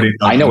 Yeah,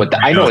 I know what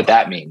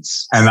that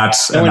means. And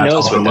that's what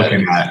they're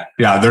looking at.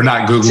 Yeah. They're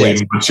not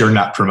Googling what's your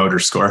Net Promoter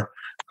Score.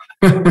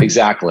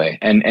 Exactly.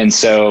 And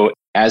so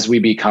as we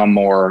become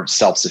more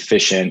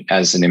self-sufficient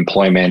as an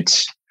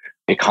employment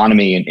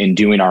economy in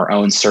doing our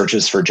own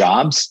searches for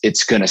jobs,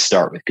 it's going to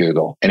start with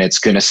Google, and it's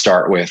going to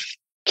start with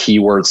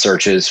keyword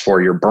searches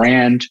for your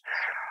brand,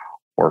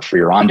 or for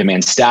your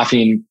on-demand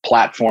staffing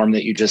platform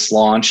that you just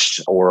launched,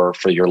 or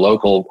for your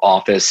local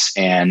office,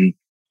 and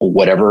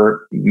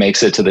whatever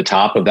makes it to the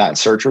top of that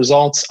search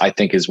results, I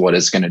think is what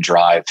is going to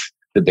drive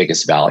the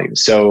biggest value.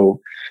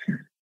 So,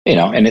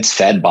 and it's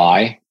fed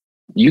by,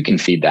 you can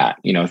feed that,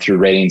 through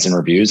ratings and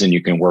reviews, and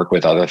you can work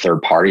with other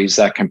third parties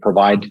that can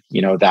provide,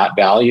 that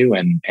value.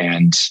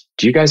 And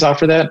do you guys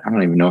offer that? I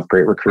don't even know if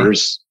Great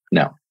Recruiters,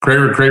 no. Great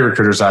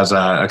Recruiters has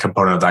a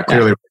component of that.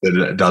 Clearly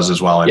it does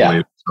as well, I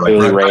believe.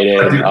 Clearly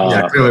rated.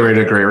 Clearly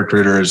rated, great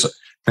recruiters. I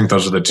think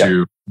those are the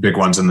two big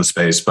ones in the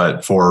space,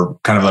 but for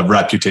kind of a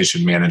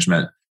reputation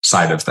management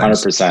side of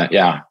things. 100%.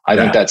 Yeah. I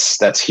think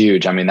that's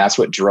huge. I mean, that's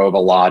what drove a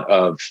lot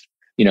of,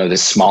 the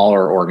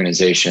smaller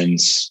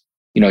organizations,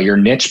 your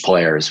niche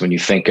players. When you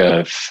think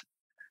of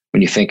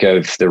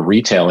the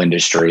retail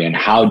industry, and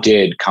how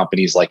did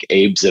companies like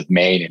Abe's of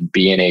Maine and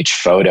B&H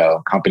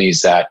Photo,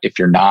 companies that if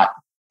you're not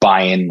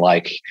buying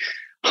like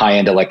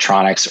high-end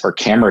electronics or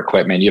camera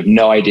equipment, you have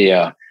no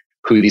idea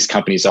who these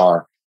companies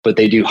are, but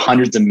they do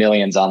hundreds of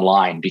millions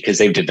online because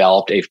they've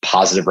developed a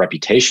positive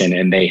reputation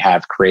and they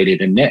have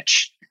created a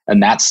niche.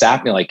 And that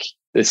staffing, like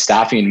the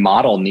staffing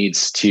model,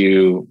 needs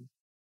to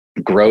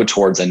grow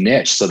towards a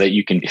niche so that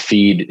you can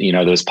feed,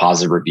 those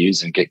positive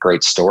reviews and get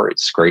great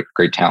stories,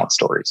 great talent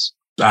stories.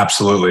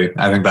 Absolutely.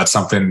 I think that's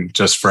something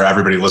just for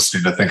everybody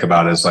listening to think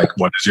about, is like,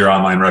 what is your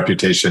online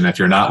reputation? If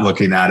you're not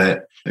looking at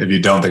it, if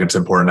you don't think it's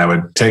important, I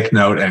would take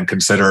note and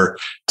consider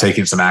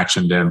taking some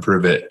action to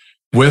improve it.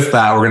 With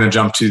that, we're going to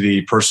jump to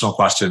the personal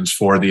questions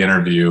for the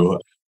interview.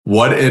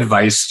 What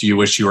advice do you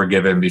wish you were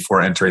given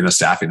before entering the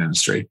staffing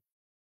industry?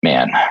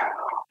 Man,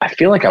 I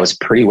feel like I was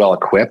pretty well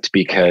equipped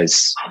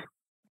because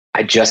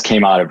I just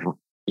came out of,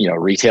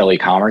 retail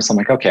e-commerce. I'm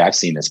like, okay, I've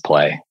seen this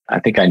play. I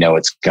think I know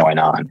what's going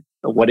on.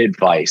 What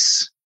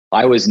advice?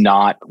 I was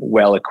not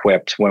well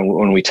equipped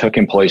when we took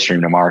Employee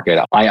Stream to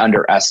market. I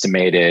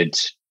underestimated,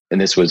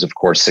 and this was, of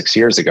course, 6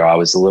 years ago. I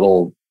was a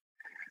little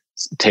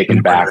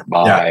taken back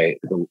by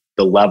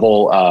the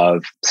level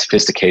of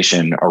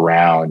sophistication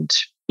around,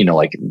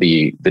 like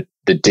the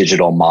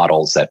digital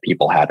models that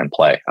people had in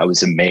play. I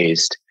was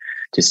amazed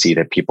to see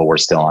that people were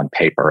still on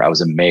paper. I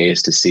was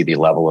amazed to see the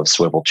level of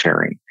swivel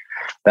chairing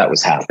that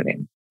was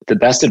happening. The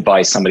best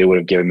advice somebody would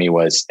have given me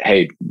was,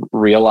 hey,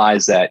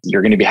 realize that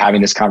you're going to be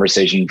having this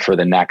conversation for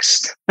the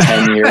next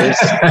 10 years.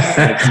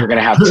 You're going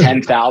to have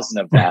 10,000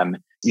 of them.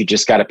 You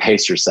just got to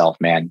pace yourself,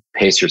 man.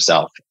 Pace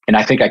yourself. And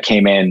I think I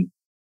came in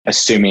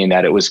assuming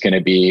that it was going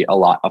to be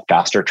a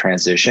faster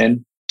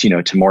transition,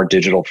 to more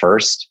digital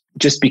first,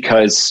 just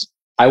because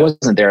I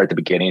wasn't there at the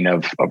beginning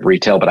of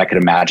retail, but I could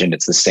imagine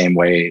it's the same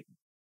way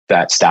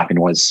that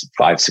staffing was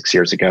 5-6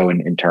 years ago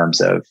in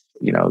terms of,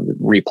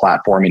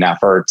 replatforming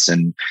efforts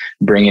and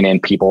bringing in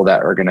people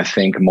that are going to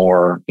think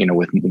more,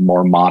 with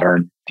more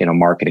modern,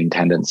 marketing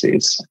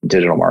tendencies,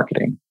 digital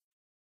marketing.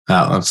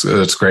 Oh,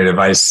 that's great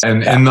advice.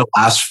 And in the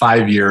last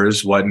 5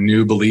 years, what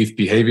new belief,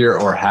 behavior,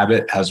 or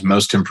habit has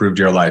most improved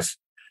your life?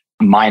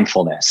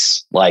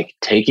 Mindfulness, like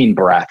taking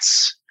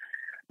breaths,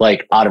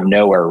 like out of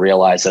nowhere,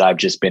 realize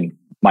that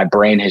my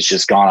brain has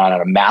just gone on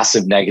a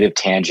massive negative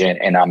tangent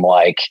and I'm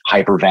like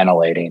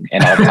hyperventilating,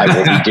 and I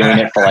will be doing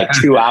it for like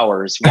 2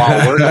 hours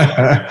while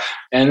working.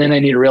 And then I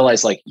need to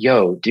realize like,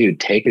 yo,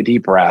 dude, take a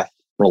deep breath,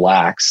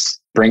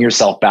 relax, bring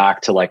yourself back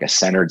to like a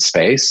centered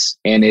space.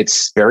 And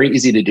it's very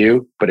easy to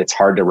do, but it's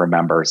hard to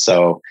remember.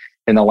 So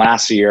in the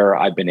last year,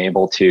 I've been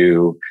able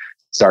to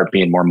start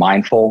being more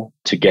mindful,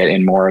 to get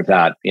in more of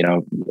that,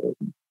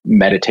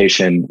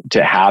 meditation,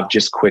 to have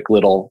just quick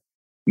little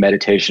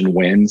meditation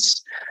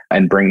wins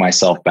and bring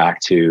myself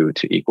back to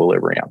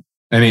equilibrium.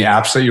 Any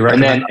apps that you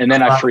recommend? And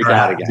then I freak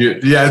out again.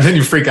 Then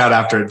you freak out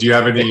after. Do you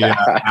have any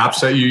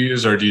apps that you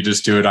use, or do you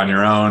just do it on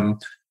your own?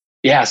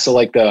 Yeah. So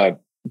like the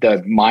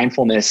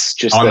mindfulness,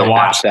 just on the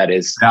watch that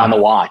is on the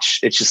watch.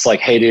 It's just like,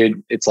 hey,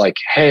 dude, it's like,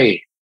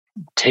 hey,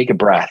 take a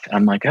breath. And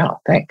I'm like, oh,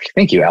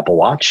 thank you, Apple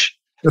Watch.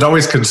 It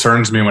always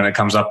concerns me when it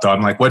comes up though.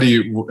 I'm like,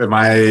 am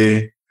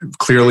I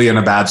clearly in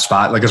a bad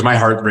spot? Like, is my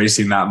heart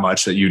racing that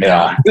much that you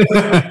know?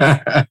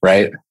 Yeah.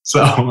 Right.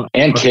 So,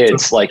 and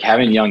kids, like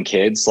having young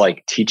kids,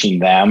 like teaching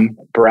them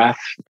breath,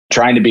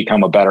 trying to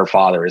become a better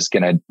father is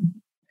going to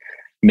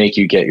make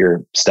you get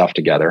your stuff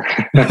together.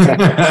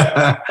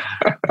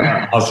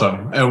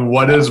 Awesome. And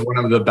what is one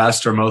of the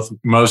best or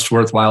most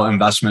worthwhile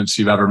investments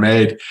you've ever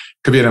made?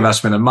 Could be an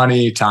investment of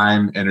money,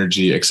 time,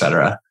 energy,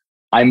 etc.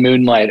 I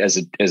moonlight as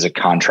a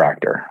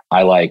contractor.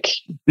 I like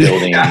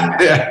building.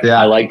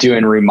 I like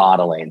doing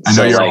remodeling. I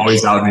know you're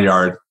always out in the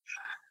yard.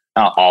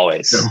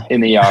 Always in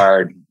the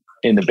yard,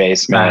 in the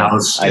basement.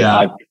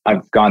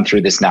 I've gone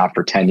through this now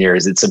for 10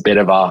 years. It's a bit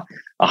of a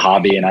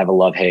hobby, and I have a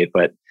love-hate,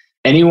 but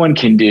anyone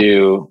can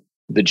do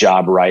the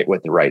job right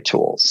with the right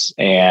tools.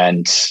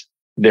 And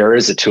there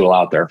is a tool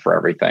out there for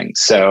everything.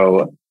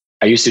 So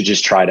I used to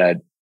just try to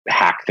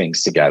hack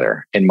things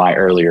together in my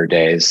earlier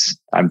days.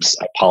 I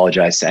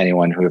apologize to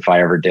anyone who, if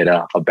I ever did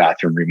a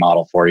bathroom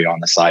remodel for you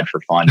on the side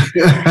for fun,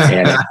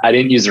 and I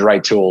didn't use the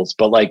right tools,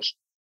 but like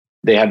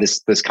they have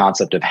this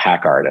concept of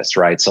hack artist,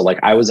 right? So like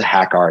I was a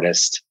hack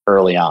artist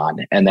early on.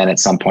 And then at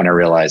some point I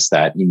realized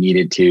that you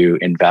needed to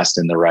invest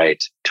in the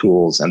right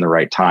tools and the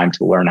right time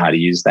to learn how to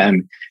use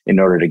them in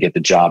order to get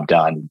the job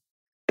done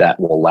that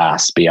will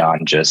last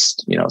beyond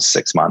just,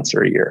 6 months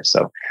or a year.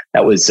 So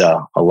that was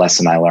a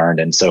lesson I learned.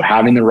 And so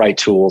having the right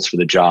tools for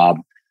the job,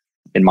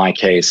 in my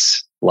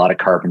case, a lot of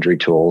carpentry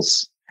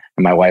tools.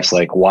 And my wife's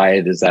like, why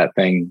does that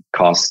thing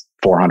cost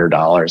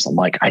 $400? I'm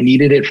like, I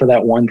needed it for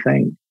that one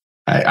thing.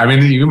 I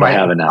mean, you might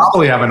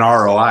probably have an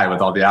ROI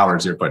with all the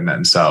hours you're putting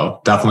in.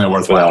 So definitely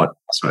worthwhile.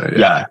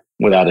 Yeah.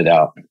 Without a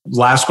doubt.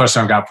 Last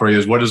question I've got for you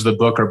is, what is the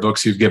book or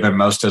books you've given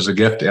most as a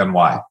gift and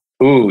why?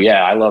 Ooh,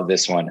 yeah, I love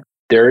this one.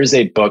 There is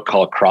a book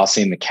called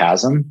Crossing the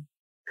Chasm.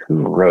 Who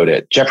wrote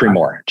it? Jeffrey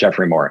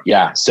Moore.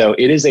 Yeah. So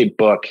it is a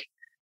book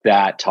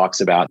that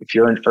talks about if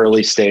you're an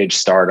early stage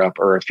startup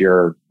or if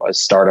you're a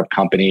startup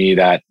company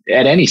that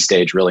at any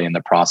stage really in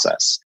the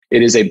process,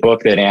 it is a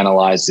book that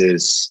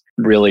analyzes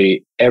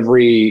really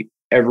every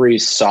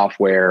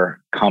software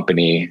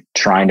company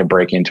trying to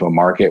break into a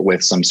market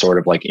with some sort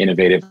of like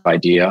innovative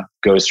idea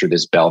goes through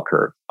this bell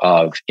curve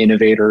of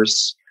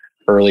innovators,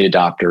 early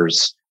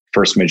adopters,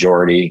 first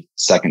majority,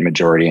 second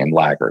majority, and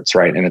laggards,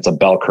 right? And it's a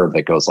bell curve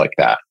that goes like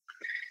that.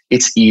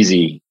 It's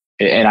easy.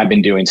 And I've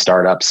been doing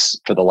startups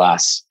for the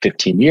last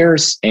 15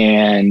 years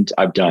and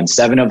I've done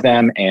 7 of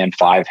them and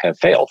 5 have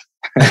failed.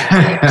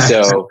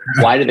 So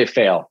why do they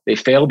fail? They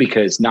fail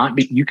because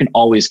you can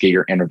always get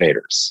your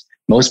innovators.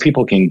 Most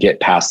people can get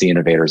past the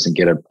innovators and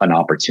get an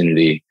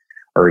opportunity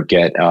or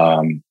get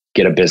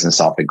a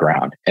business off the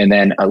ground. And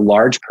then a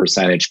large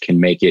percentage can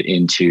make it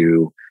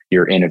into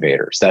your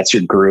innovators. That's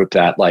your group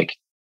that like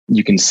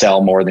you can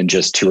sell more than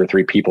just 2 or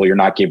 3 people. You're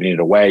not giving it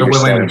away. You're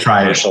willing to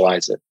try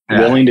commercialize it.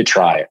 Willing to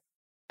try it.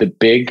 The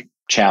big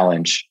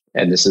challenge,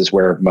 and this is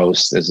where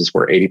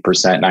 80%,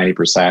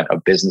 90%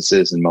 of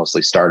businesses and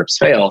mostly startups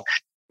fail,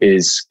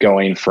 is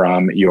going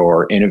from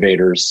your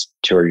innovators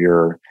to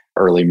your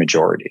early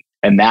majority.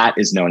 And that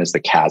is known as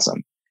the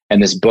chasm.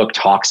 And this book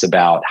talks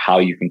about how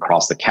you can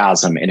cross the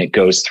chasm. And it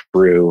goes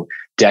through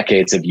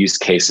decades of use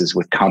cases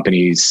with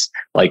companies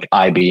like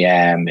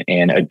IBM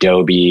and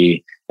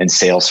Adobe and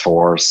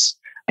Salesforce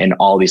and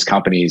all these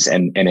companies.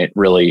 And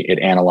it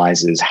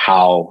analyzes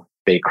how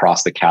they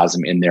cross the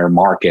chasm in their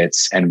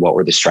markets and what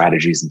were the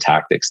strategies and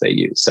tactics they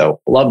use. So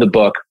love the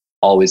book.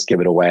 Always give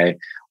it away.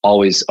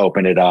 Always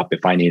open it up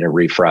if I need a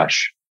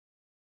refresh.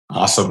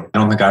 Awesome. I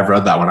don't think I've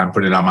read that one. I'm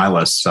putting it on my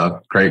list. So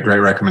great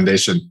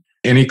recommendation.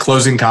 Any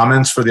closing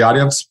comments for the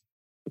audience?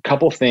 A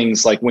couple of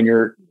things, like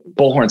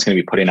Bullhorn's going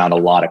to be putting out a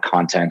lot of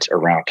content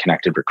around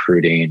connected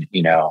recruiting,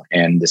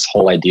 and this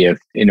whole idea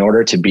of in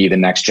order to be the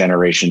next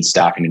generation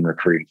staffing and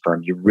recruiting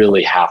firm, you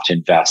really have to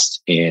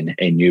invest in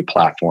a new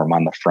platform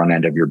on the front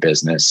end of your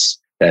business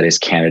that is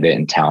candidate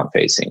and talent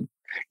facing.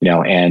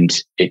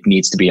 And it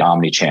needs to be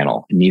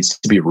omni-channel. It needs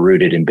to be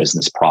rooted in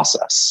business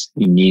process.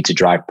 You need to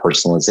drive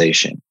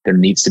personalization. There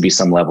needs to be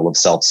some level of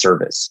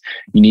self-service.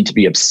 You need to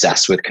be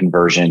obsessed with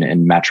conversion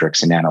and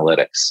metrics and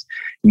analytics.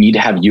 You need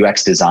to have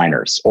UX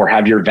designers or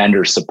have your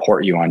vendors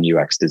support you on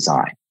UX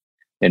design.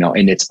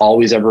 And it's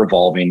always ever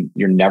evolving.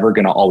 You're never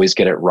going to always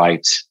get it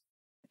right.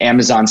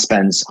 Amazon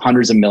spends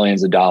hundreds of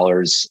millions of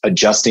dollars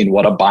adjusting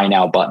what a buy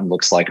now button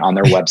looks like on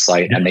their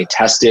website. And they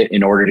test it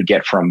in order to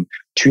get from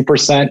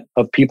 2%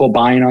 of people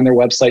buying on their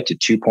website to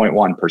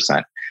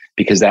 2.1%,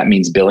 because that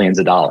means billions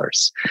of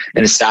dollars.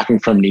 And a staffing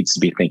firm needs to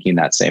be thinking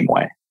that same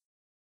way.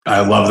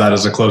 I love that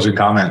as a closing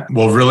comment.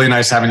 Well, really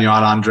nice having you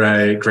on,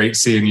 Andre. Great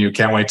seeing you.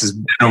 Can't wait to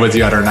dinner with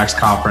you at our next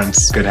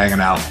conference. Good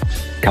hanging out.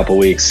 Couple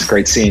weeks.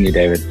 Great seeing you,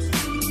 David.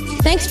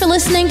 Thanks for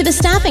listening to The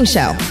Staffing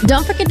Show.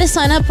 Don't forget to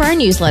sign up for our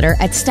newsletter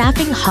at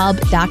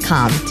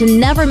staffinghub.com to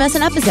never miss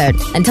an episode.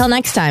 Until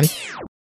next time.